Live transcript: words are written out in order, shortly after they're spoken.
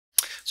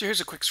So here's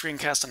a quick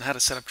screencast on how to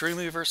set up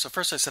Dreamweaver. So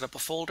first I set up a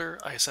folder,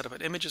 I set up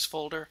an images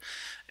folder,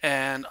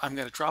 and I'm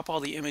going to drop all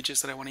the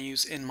images that I want to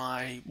use in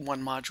my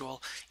one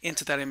module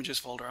into that images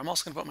folder. I'm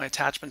also going to put my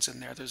attachments in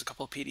there. There's a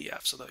couple of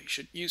PDFs, although you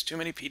should use too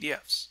many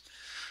PDFs.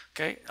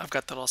 Okay, I've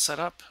got that all set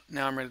up.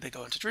 Now I'm ready to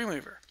go into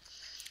Dreamweaver.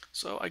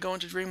 So I go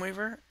into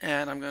Dreamweaver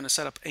and I'm going to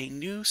set up a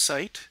new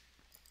site.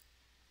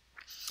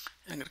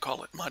 I'm going to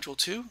call it Module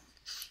 2.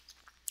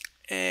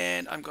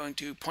 And I'm going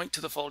to point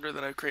to the folder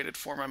that I created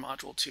for my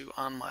Module 2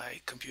 on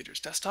my computer's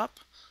desktop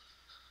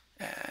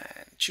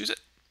and choose it.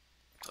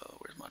 So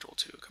where's Module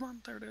 2? Come on,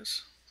 there it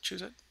is.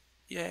 Choose it.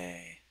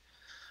 Yay.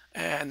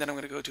 And then I'm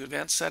going to go to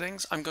Advanced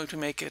Settings. I'm going to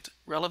make it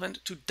relevant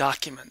to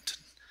document.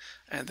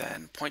 And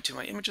then point to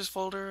my images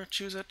folder,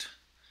 choose it.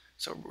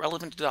 So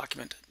relevant to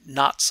document,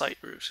 not site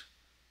root.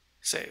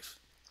 Save.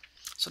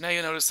 So now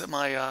you notice that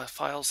my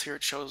files here,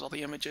 it shows all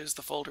the images,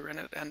 the folder in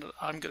it, and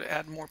I'm going to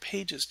add more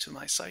pages to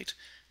my site.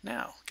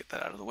 Now, get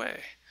that out of the way.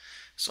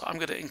 So I'm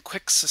going to, in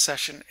quick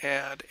succession,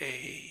 add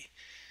a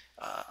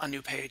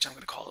new page. I'm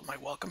going to call it my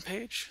welcome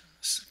page.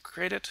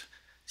 Create it,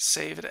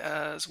 save it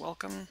as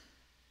welcome.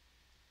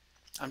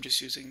 I'm just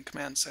using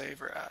command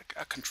save or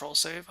a control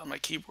save on my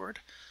keyboard.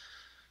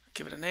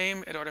 Give it a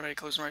name. It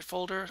automatically goes in the right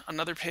folder.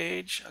 Another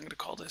page. I'm going to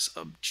call this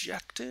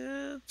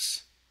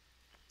objectives.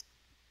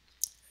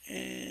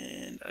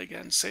 And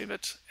again, save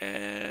it.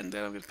 And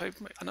then I'm going to type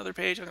another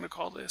page. I'm going to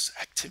call this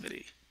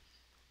activity.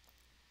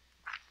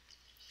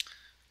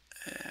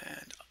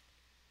 And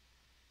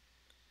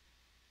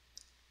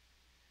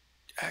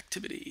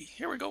activity.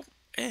 Here we go.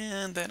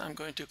 And then I'm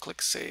going to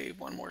click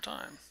save one more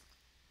time.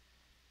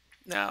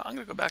 Now I'm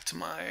going to go back to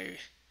my,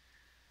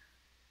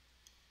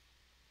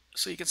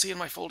 so you can see in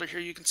my folder here,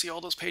 you can see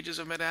all those pages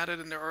have been added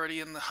and they're already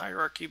in the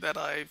hierarchy that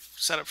I've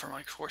set up for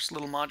my course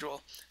little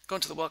module. Go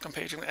into the welcome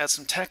page, I'm going to add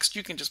some text.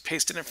 You can just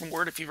paste it in from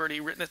Word if you've already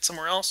written it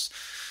somewhere else.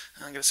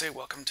 And I'm going to say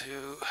welcome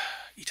to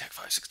eTech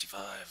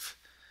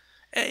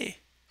 565A.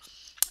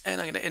 And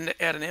I'm going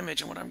to add an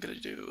image, and what I'm going to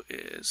do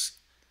is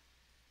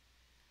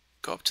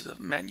go up to the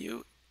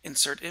menu,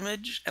 insert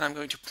image, and I'm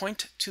going to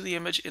point to the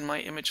image in my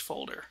image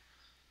folder.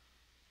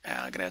 And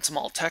I'm going to add some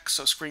alt text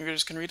so screen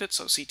readers can read it,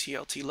 so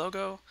CTLT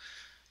logo.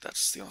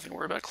 That's the only thing to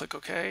worry about. Click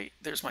OK.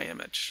 There's my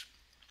image.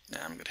 Now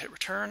I'm going to hit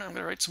return. I'm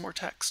going to write some more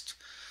text.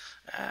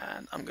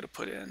 And I'm going to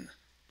put in,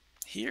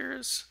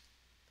 here's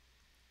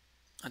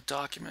a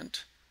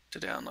document to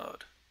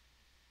download.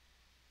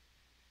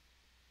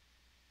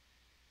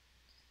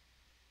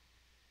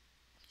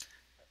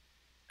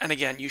 And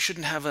again, you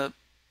shouldn't have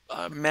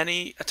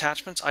many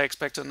attachments. I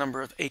expect a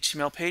number of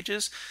HTML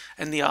pages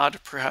and the odd,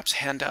 perhaps,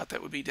 handout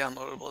that would be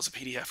downloadable as a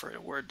PDF or a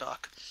Word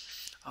doc.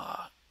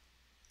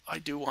 I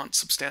do want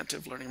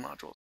substantive learning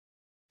modules.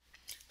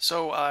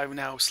 So I've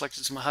now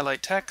selected some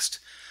highlight text.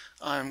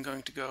 I'm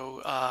going to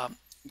go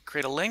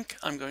create a link.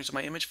 I'm going to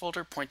my image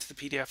folder, point to the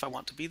PDF I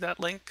want to be that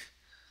link,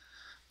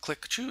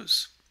 click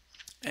choose.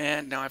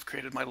 And now I've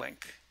created my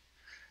link.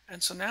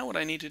 And so now what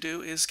I need to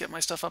do is get my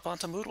stuff up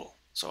onto Moodle.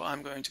 So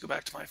I'm going to go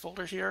back to my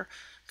folder here,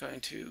 going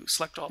to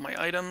select all my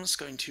items,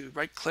 going to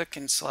right click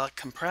and select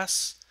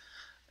compress,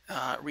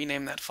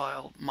 rename that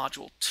file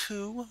module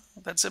 2,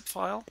 that zip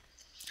file,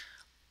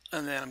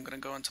 and then I'm going to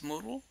go into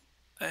Moodle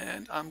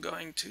and I'm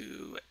going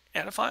to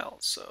add a file.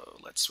 So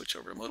let's switch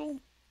over to Moodle,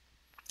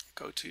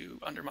 go to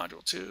under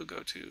module 2,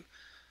 go to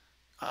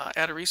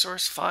add a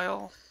resource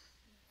file,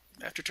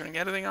 after turning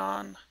editing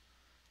on,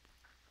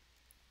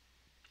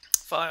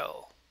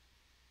 file,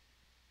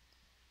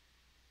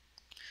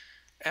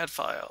 add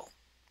file,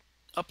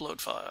 upload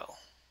file,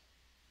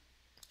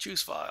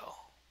 choose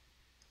file,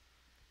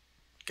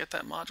 get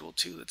that module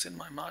 2 that's in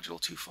my module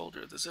 2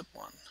 folder, the zip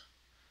one,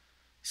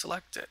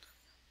 select it,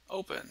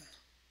 open,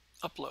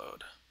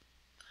 upload.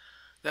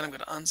 Then I'm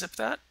going to unzip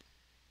that.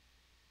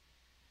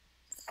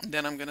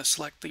 Then I'm going to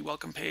select the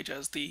welcome page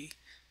as the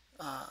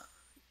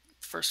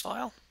first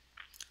file.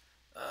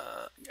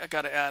 I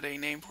got to add a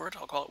name for it.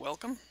 I'll call it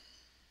welcome.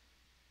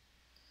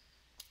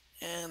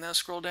 And now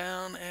scroll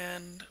down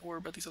and worry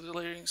about these other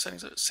layer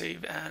settings.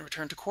 Save and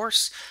return to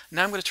course.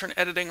 Now I'm going to turn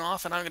editing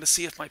off and I'm going to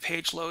see if my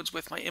page loads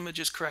with my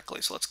images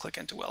correctly. So let's click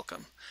into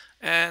welcome.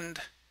 And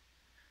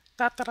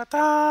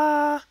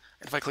da-da-da-da.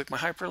 And if I click my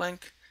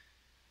hyperlink,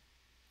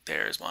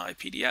 there's my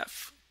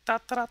PDF.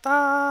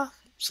 Da-da-da-da.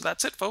 So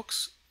that's it,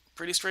 folks.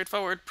 Pretty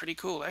straightforward, pretty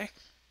cool, eh?